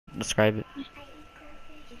describe it.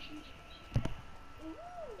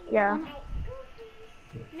 Yeah.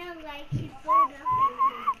 No, like he pulled up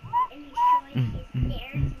and he's showing his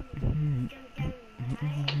stairs and jumped down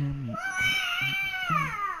the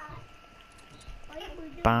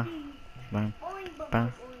Ba, bum,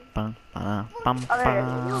 ba, bum, ba, bum,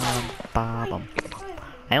 ba, bum.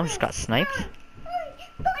 I almost got sniped.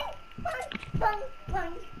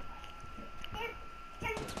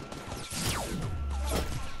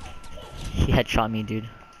 He headshot me, dude.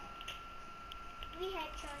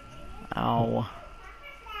 Ow.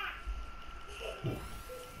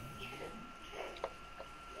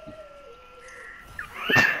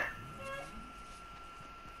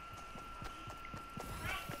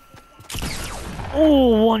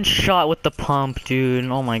 Oh, one shot with the pump, dude.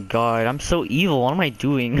 Oh my god, I'm so evil. What am I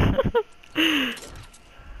doing?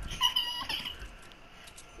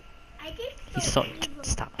 He's so...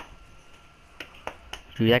 Stop.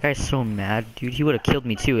 Dude, that guy's so mad. Dude, he would have killed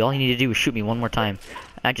me too. All he needed to do was shoot me one more time.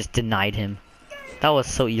 I just denied him. That was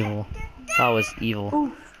so evil. That was evil.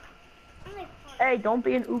 Oof. Hey, don't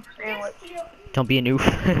be an oof sandwich. Don't be an oof.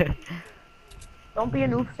 Don't be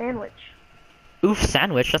an oof sandwich. Oof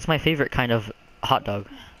sandwich? That's my favorite kind of hot dog.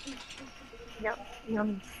 Yep.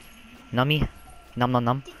 Yummy. Nummy? Num num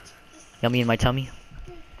num. Yummy in my tummy.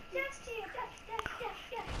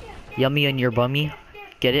 Yummy in your bummy.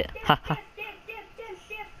 Get it? Ha ha.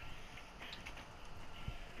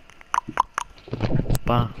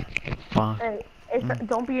 Ba, ba. Hey,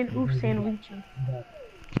 don't be an oof sandwich.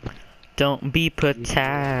 Don't be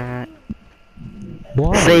patat.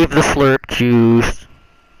 Why? Save the slurp juice.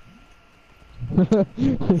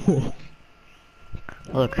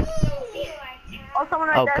 Look. Oh, someone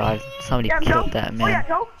right there. God, somebody Yeah, killed Joe. that Oh yeah, man.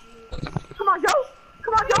 Joe. Come on, Joe.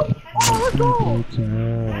 Come on, Joe. Oh, let's go. Kill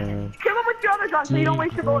him with your other gun so you don't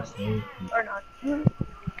waste your bullets. Or not.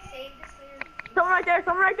 Someone right there.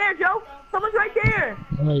 Someone right there, Joe. Someone's right there.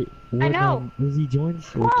 Wait, I know. Is he joined?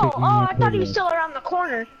 Oh, I thought he was still around the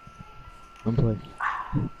corner. I'm playing.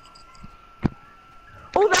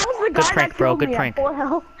 Oh, that was the guy Good prank, that bro. killed Good me prank. at full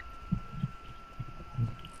health.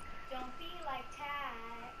 Don't be like that.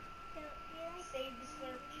 Save the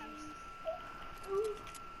slurp juice.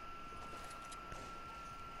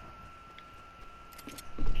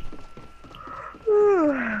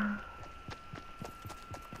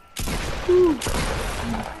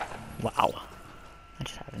 Wow. That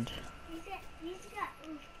just happened. He's got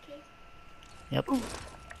oof, kid. Yep.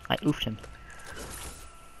 I oofed him.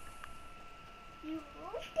 You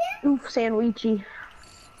oofed him? Oof sandwichy.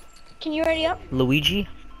 Can you ready up? Luigi?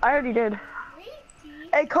 I already did. Luigi.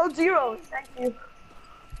 Hey, code 0. Thank you.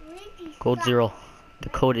 Luigi's Code got 0. The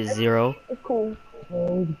code is 0. It's cool.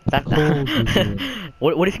 That,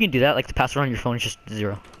 what if you can do that? Like the password on your phone is just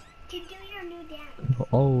 0. to do your new dance.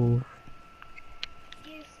 Oh.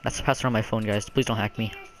 That's the password on my phone, guys. Please don't hack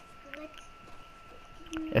me.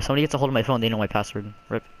 Let's If somebody gets a hold of my phone, they know my password.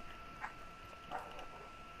 Rip.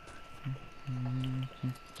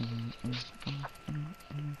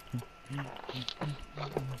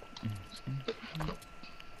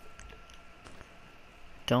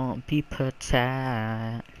 Don't be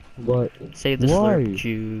patat. What? Save the Why? slurp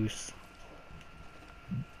juice.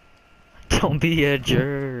 Don't be a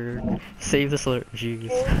jerk. Save the slurp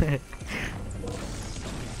juice.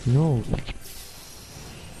 No.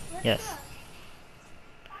 Yes.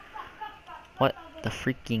 What the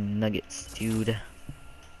freaking nuggets, dude?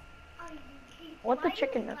 What the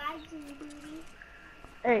chicken nuggets?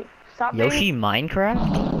 Hey, stop Yoshi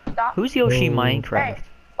Minecraft? Stop. Who's Yoshi Oh. Minecraft? Hey.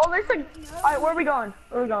 Oh, listen. Alright, where are we going?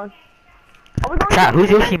 Where are we going? Are we going Chat, to who's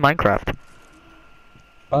Yoshi Minecraft?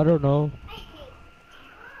 I don't know.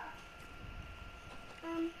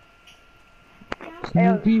 Hey,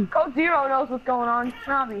 Snoopy. code 0 knows what's going on.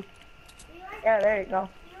 Snobby. Yeah, there you go.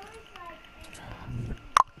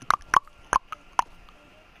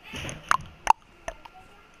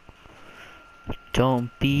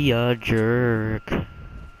 Don't be a jerk.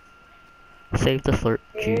 Save the slurp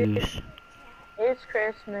juice. It's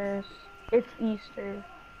Christmas. It's Easter.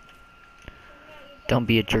 Don't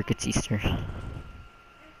be a jerk, it's Easter.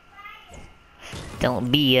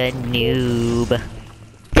 Don't be a noob.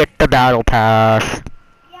 Get the battle pass.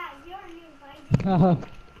 Yeah, you're new, right?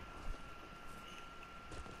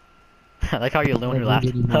 I like how you're the one who I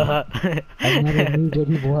laughed. don't I'm not a noob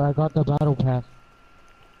anymore. I got the battle pass.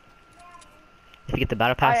 If you get the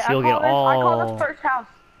battle pass, I you'll get call I call all... this first house.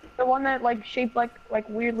 The one that like shaped like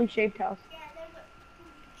weirdly shaped house.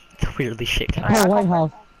 weirdly shaped Alright, house. I call White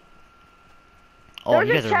House. first Oh, There's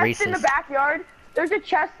you guys a are chest in the racist. backyard. There's a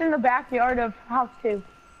chest in the backyard of house 2.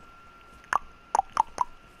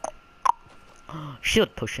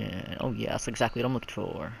 Shield potion. Oh yeah, that's exactly what I'm looking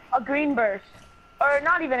for. A green burst. Or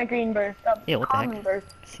not even a green burst. A Yeah, what the common heck? burst.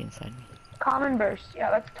 See inside me. Common burst. Yeah,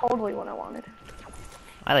 that's totally what I wanted.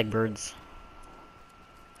 I like birds.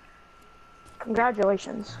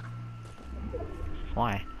 Congratulations.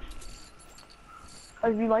 Why?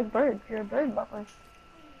 Because you like birds. You're a bird butler.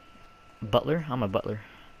 Butler? I'm a butler.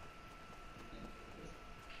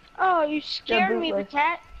 Oh, you scared me, bootleg.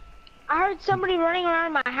 Patat. I heard somebody running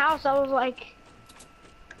around my house. I was like,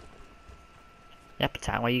 Yeah,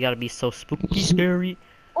 Patat, why you gotta be so spooky scary?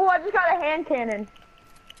 Oh, I just got a hand cannon.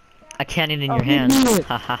 A cannon in Oh, your he hand. knew it.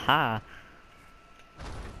 Ha ha ha.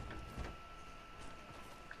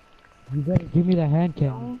 You better give me the hand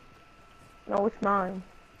cannon. No, it's mine.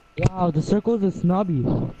 Wow, the circle's a snobby.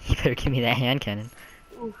 You better give me that hand cannon.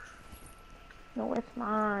 No, it's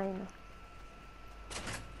mine.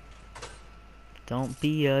 Don't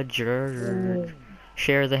be a jerk.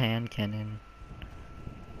 Share the hand cannon.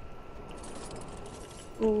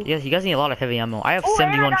 Ooh. Yes, you guys need a lot of heavy ammo. I have Ooh, and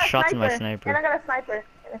I 71 got a shots in my And I sniper. got a sniper.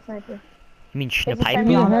 And a sniper. You mean It's a Give me sniper? the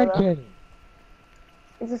semi-auto, hand though. cannon.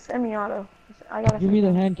 It's a semi-auto. I got a Give me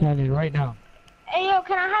the hand cannon right now. hey, yo,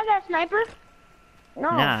 can I have that sniper?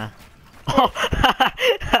 No. Nah. Oh.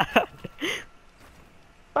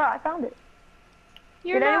 Bro, I found it.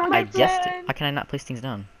 You're Did not anyone my I guessed it. friend. How can I not place things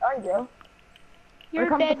down? Oh, you do. When You're it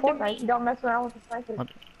comes to dead to Fortnite, me. you don't mess around with the sniper. What?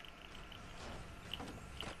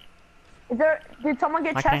 Is there? Did someone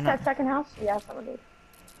get Why can I chest not? at second house? Yeah, someone did.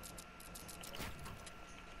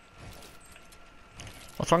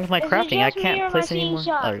 What's wrong with my Is it crafting? I just me or am I can't place any seeing more.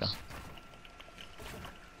 There we go. shots?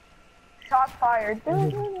 Shots fired.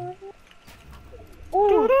 Ooh,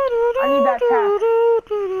 I need that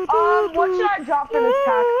tack. What should I drop for this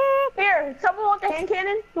tack? Here, someone want the hand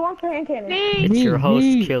cannon? Who wants the hand cannon? Me. It's your host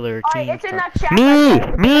me. killer Alright, team. it's in Star- that chat. Me! right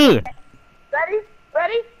there. Me! Ready?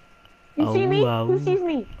 Ready? You see Oh, me? wow. Who sees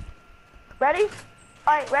me? Ready?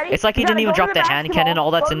 Alright, ready? It's like he You didn't gotta even go drop to that the hand basketball, cannon.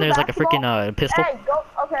 All that's go in to there the is like a freaking basketball. pistol. Hey, go.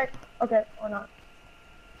 Okay. Okay, or not.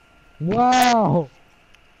 Wow.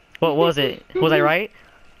 What was it? Was I right?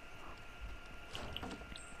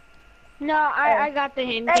 No, I got the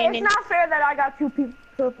hand Hey, cannon. it's not fair that I got two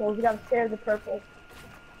purples. You gotta share the purple.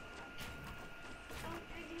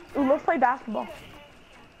 Ooh, let's play basketball.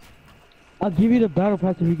 I'll give you the battle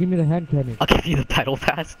pass if you give me the hand cannon. I'll give you the battle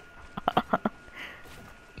pass.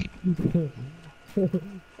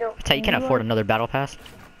 Yo, Tell you can't afford another battle pass.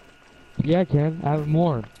 Yeah, I can. I have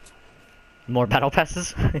more. More battle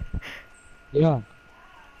passes? Yeah.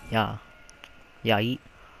 Yeah. Yeah, eat.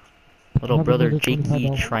 Little Have brother another Jakey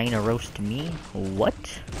 $25. trying to roast me? What?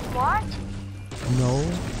 What? No.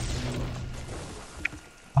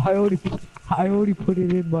 I already put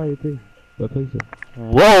it in my thing. My playset.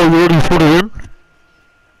 Whoa, you already put it in?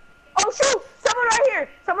 Oh shoot! Someone right here!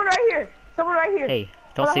 Someone right here! Someone right here! Hey,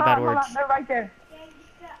 don't Hold say on, bad hold on, words. they're right there.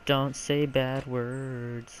 Don't say bad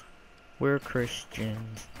words. We're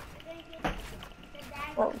Christians.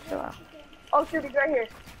 Oh, chill out. Oh shoot, he's right here.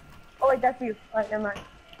 Oh wait, that's you. Alright, never mind.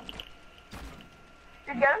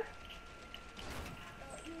 Did you get him?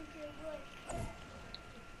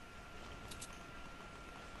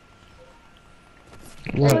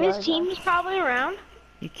 What? So his team is probably around.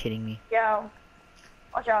 You kidding me? Yo.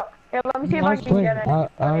 Watch out. Here, let me see if I I was can playing. get it. I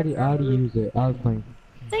already used it. I was playing.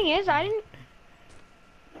 Thing is, I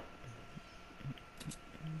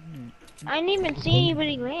didn't even see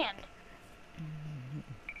anybody land.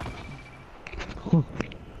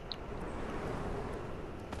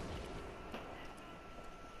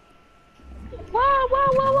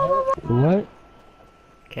 Whoa. What?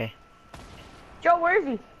 Okay. Joe, where is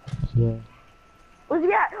he? Yeah. Where's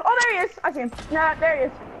he at? Oh, there he is. I see him. Nah, there he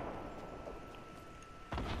is.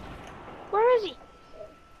 Where is he?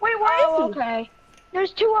 Wait, where is Oh, he? okay.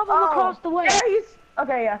 There's two of them Oh, across the way. There he's.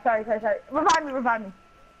 Okay, yeah. Sorry. Revive me.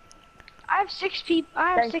 I have 6 people.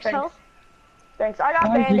 I have Thanks, 6 thanks. health. Thanks. I got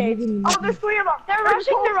Guys, band-aids. you- Oh, there's 3 of them. They're There's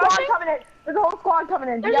rushing, a whole they're squad rushing. coming in. There's a whole squad coming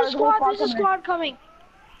in. There's Yeah, a squad. There's a coming in. squad coming.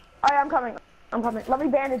 Alright, I'm coming. Let me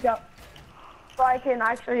bandage up. So I can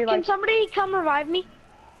actually, Can like... somebody come revive me?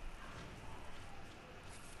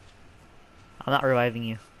 I'm not reviving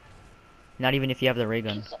you. Not even if you have the ray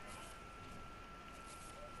gun.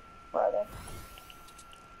 Where are they?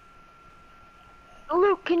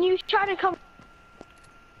 Luke, can you try to come?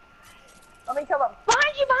 Let me kill them.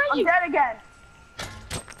 Behind you, behind I'm you. dead again.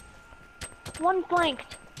 One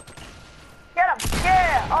flanked. Get him.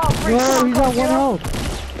 Yeah. Oh, freak. No, Come on, he's Code, at one get him. health.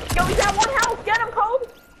 Yo, he's at 1 health. Get him, Code.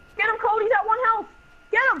 Get him, Code. He's at 1 health.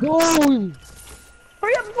 Get him. No.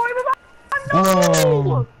 Hurry up before he revives.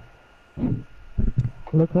 No. Oh.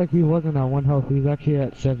 Looks like he wasn't at 1 health. He's actually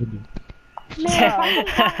at 70.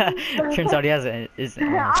 Turns out he has he's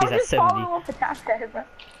I'll at just 70. follow up the task ahead, bro.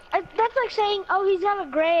 That's like saying, oh, he's got a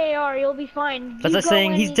gray AR, you'll be fine. That's You like go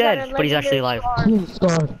saying in, he's he's got dead, a but he's actually alive. legendary scar.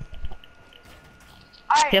 Star.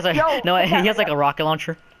 Alright, He has like yo, no, he okay, has like a rocket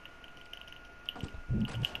launcher.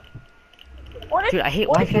 What if, Dude, I hate.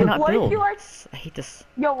 what Why if can I you- not what if build? you like, I hate this.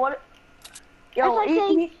 yo, what? Yo, That's like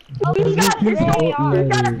saying, he got a pistol. He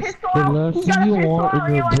got a The pistol out. last He got thing a you pistol want out, in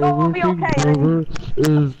and you're your like, oh, we'll Burger be King okay. burger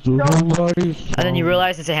is somebody's And then you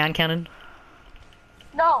realize it's a hand cannon.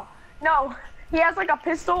 No, he has like a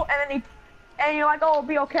pistol, and you're like, oh, we'll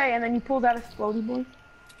be okay, and then he pulls out a explodey boy.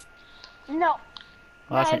 no.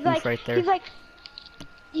 Oh, that's No, an it's oof right there. He's like,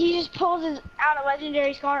 he just pulls out a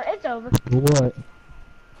legendary scar, it's over. What?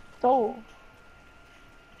 So,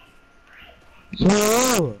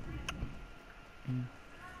 So,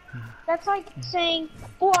 That's like saying,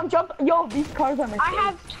 oh, I'm jumping. Yo, these cars are my I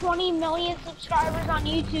have 20 million subscribers on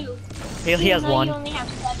YouTube. He has even though one. You only have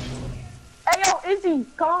 7. Hey, yo, Izzy,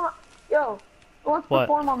 come on. Yo, let's What?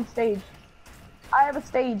 perform on stage. I have a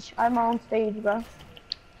stage. I have my own stage, bro.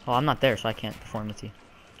 Oh, I'm not there, so I can't perform with you.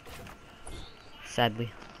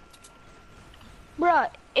 Sadly. Bruh,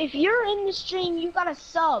 if you're in the stream, you gotta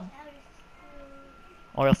sub.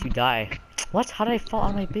 Or else you die. What? How did I fall out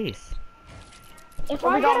of my base? If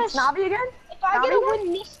Are I we get going a, snobby again? if I Snobby get to again?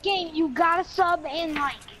 win this game, you gotta sub and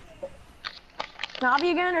like.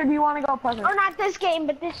 Snobby again, or do you want to go pleasant? Or not this game,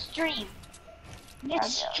 but this stream. This Okay.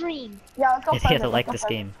 stream. Yeah, let's go You pleasant. have to like let's this go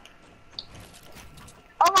game. pleasant.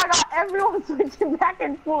 Oh my god, everyone's switching back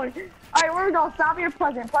and forth. Alright, where we going? Snobby or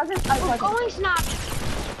pleasant? Pleasant? Alright, We're pleasant. going snobby.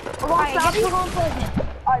 We're going Alright, I guess snobby? we're going pleasant.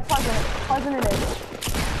 Alright, pleasant. Pleasant it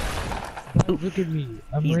is. look at me.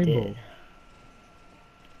 I'm He's rainbow. dead.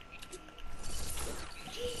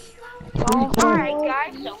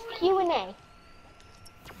 Alright, guys, so Q&A. Wow.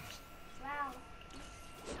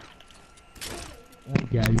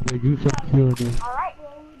 Yeah, you better do some Q&A. Alright.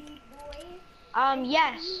 Brody boys.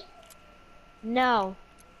 Yes. No.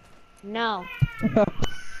 No.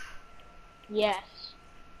 Yes.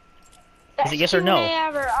 Is it yes or no? Q&A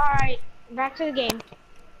ever. Alright, back to the game.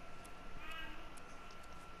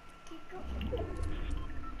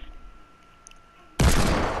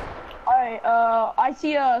 Alright, I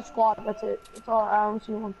see a squad, that's it. That's all, I don't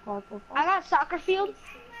see one squad so far. I got soccer field.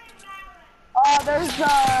 There's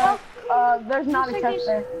not a chest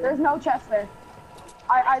there. There's no chest there.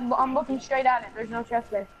 I'm looking straight at it. There's no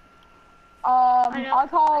chest there. know. I'll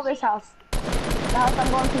call this house. The house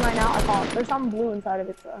I'm going to right now, I call it. There's something blue inside of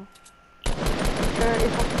it, so. There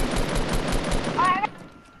is something. Alright,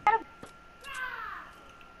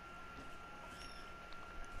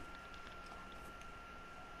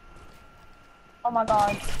 Oh my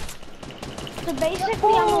god. so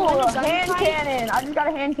basically I'm Oh, gonna win a a hand gunfight. cannon. I just got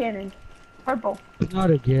a hand cannon. Purple. Not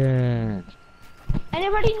again.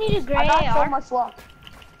 Anybody need a gray I got so AR? much luck.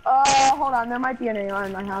 Hold on. There might be an AR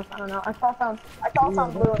in my house. I don't know. I saw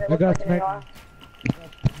some blue and it I looked got like an AR.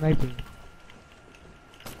 sniping.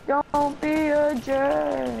 Don't be a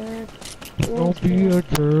jerk. Don't be a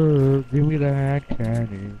jerk. Give me the hand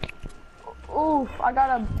cannon. Oof, I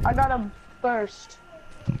got a burst.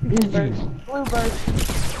 Easy. Blue burst.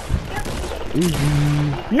 Easy.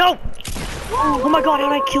 No! Oh my god, how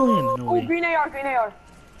did I kill him? No Ooh, way. green AR. Alright,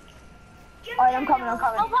 I'm coming,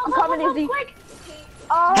 Oh, I'm coming, Izzy. quick.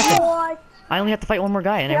 Oh, what? I only have to fight one more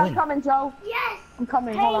guy and I Yeah, I'm win. coming, Joe. Yes. I'm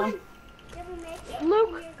coming, hold on.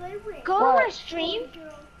 Luke, go to What? my stream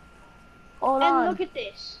Hold and on. look at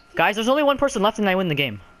this. Guys, there's only one person left and I win the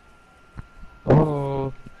game.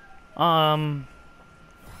 Oh. What am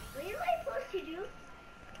I supposed to do?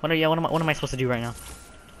 What am I supposed to do right now?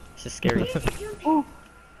 This is scary. Ooh.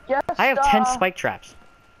 Just, I have 10 spike traps.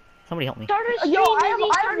 Somebody help me. Start a stream, Yo, I Izzy.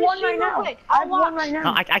 have Start a one stream right real now. quick. I I'll have one watch. right No,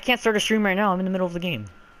 now. I can't start a stream right now. I'm in the middle of the game.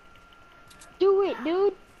 Do it,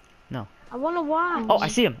 dude. No. I wanna watch. Oh, I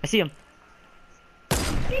see him. I see him.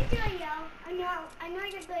 Victoria. I know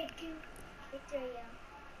you're going to Victoria.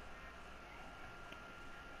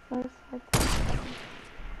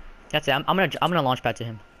 That's it. I'm gonna launch pad to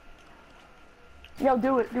him. Yo,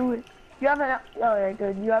 do it. You have an. Oh, yeah,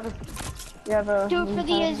 good. You have a. Do it for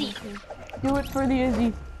the Izzy. Do it for the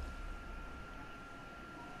Izzy.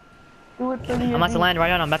 Do it for the Izzy. I'm about to land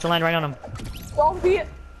right on him. Don't be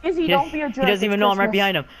Izzy. Don't be a jerk. He doesn't even know I'm right Christmas.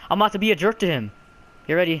 behind him. I'm about to be a jerk to him.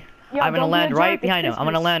 You ready? Yo, I'm gonna don't be a land jerk, right it's behind him. I'm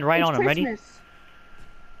gonna Christmas. land right It's on him. Ready? Christmas.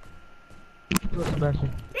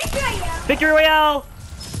 Victoria. Victory Royale!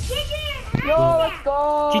 Victoria. Yo, let's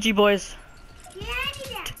go. GG boys. Yeah,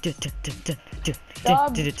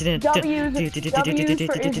 Save the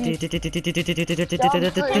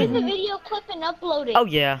video clip and upload it. Oh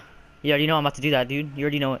yeah. You already know I'm about to do that, dude. You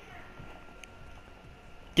already know it.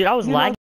 Dude, I was You know lagging.